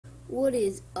What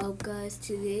is up, guys?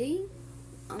 Today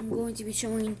I'm going to be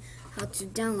showing how to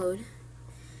download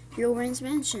Herobrine's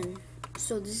Mansion.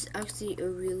 So this is actually a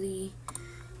really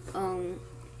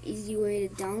easy way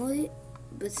to download it,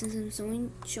 but since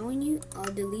I'm showing you,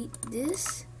 I'll delete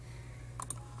this,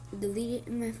 delete it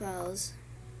in my files.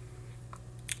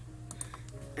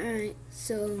 Alright,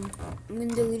 so I'm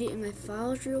gonna delete it in my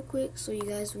files real quick so you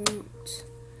guys won't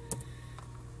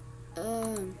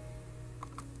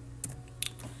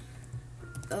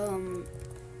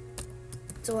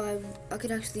so I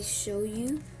could actually show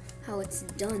you how it's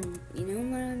done. You know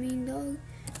what I mean, dog?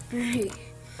 Alright,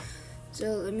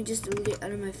 so let me just delete it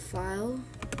out of my file.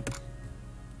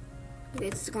 Okay,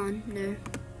 it's gone. There,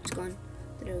 it's gone.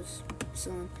 That was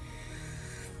still on.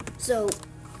 So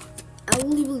I will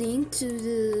leave a link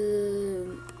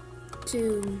to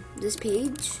this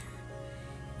page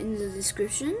in the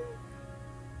description.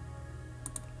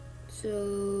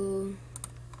 So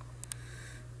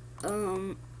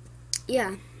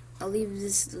yeah, I'll leave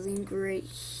this link right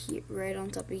here, right on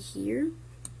top of here.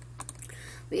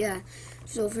 But yeah,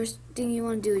 so first thing you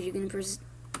want to do is you're gonna press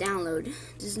download.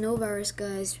 There's no virus,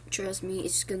 guys. Trust me,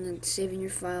 it's just gonna save in your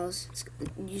files.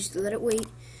 You just let it wait.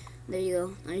 There you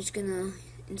go. I'm just gonna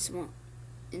smaller,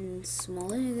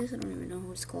 I guess. I don't even know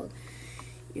what it's called.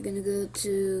 You're gonna go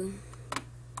to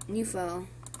new file.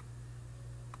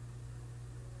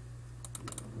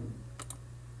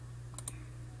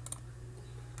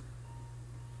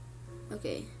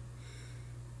 Okay,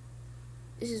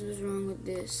 this is what's wrong with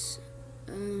this.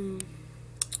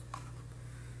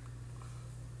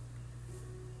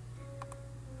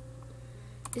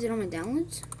 Is it on my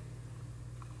downloads?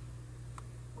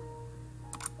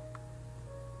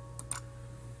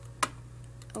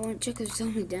 I want to check if it's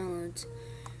on my downloads.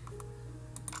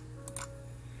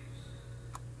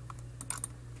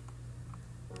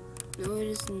 No, it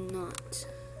is not.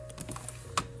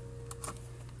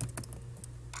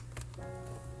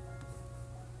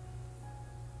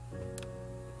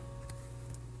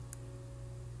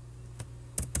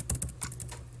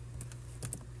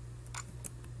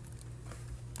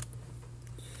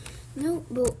 No,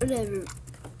 but whatever.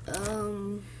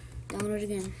 Download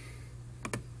again.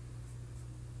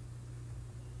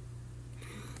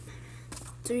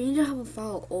 So you need to have a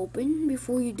file open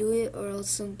before you do it, or else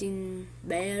something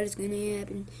bad is gonna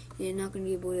happen. You're not gonna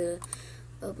be able to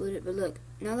upload it. But look,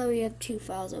 now that we have two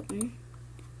files open,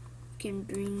 we can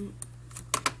bring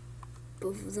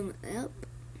both of them up.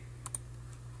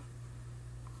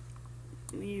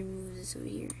 Let me remove this over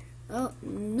here. Oh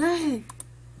no!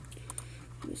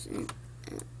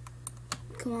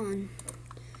 Come on.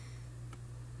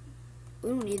 We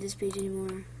don't need this page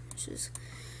anymore. Let's just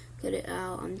cut it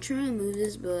out. I'm trying to move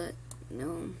this, but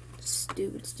no.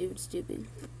 Stupid.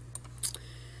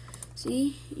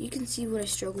 See? You can see what I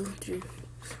struggle through.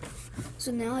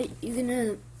 So now you're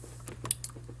gonna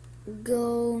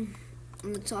go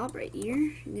on the top right here.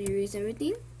 You're gonna erase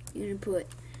everything. You're gonna put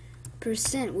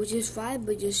 %, which is 5,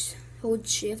 but just hold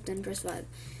shift and press 5.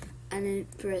 And then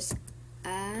press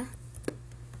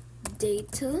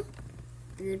data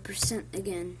and then %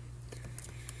 again.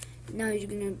 Now you're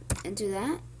gonna enter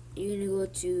that. You're gonna go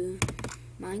to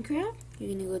Minecraft.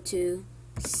 You're gonna go to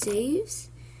saves,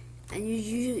 and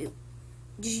you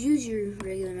just use your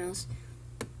regular mouse.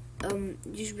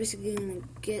 Just basically gonna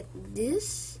get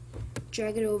this,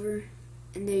 drag it over,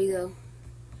 and there you go.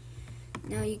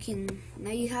 Now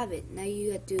you have it. Now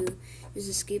you have to just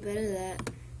escape out of that,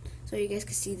 so you guys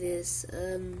can see this.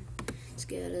 Let's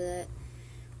get out of that.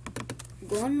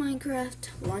 Go on Minecraft,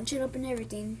 launch it up and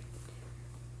everything.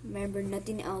 Remember,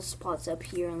 nothing else pops up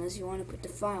here unless you want to put the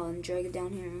file and drag it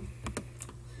down here.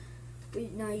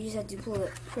 But now you just have to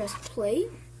press play,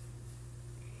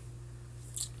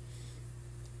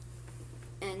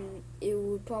 and it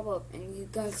will pop up. And you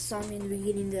guys saw me in the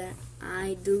beginning that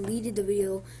I deleted the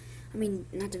video. I mean,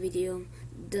 not the video,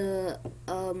 the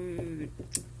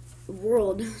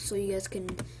world, so you guys can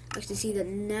actually see that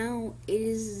now it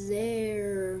is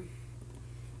there.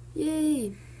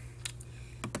 Yay!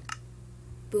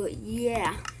 But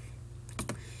yeah,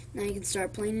 now you can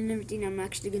start playing and everything. I'm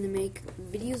actually gonna make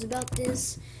videos about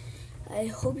this. I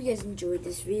hope you guys enjoyed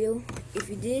this video. If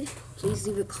you did, please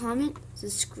leave a comment,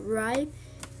 subscribe,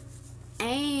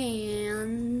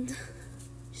 and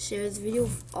share this video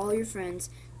with all your friends.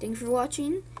 Thanks for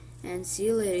watching, and see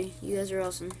you later. You guys are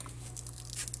awesome.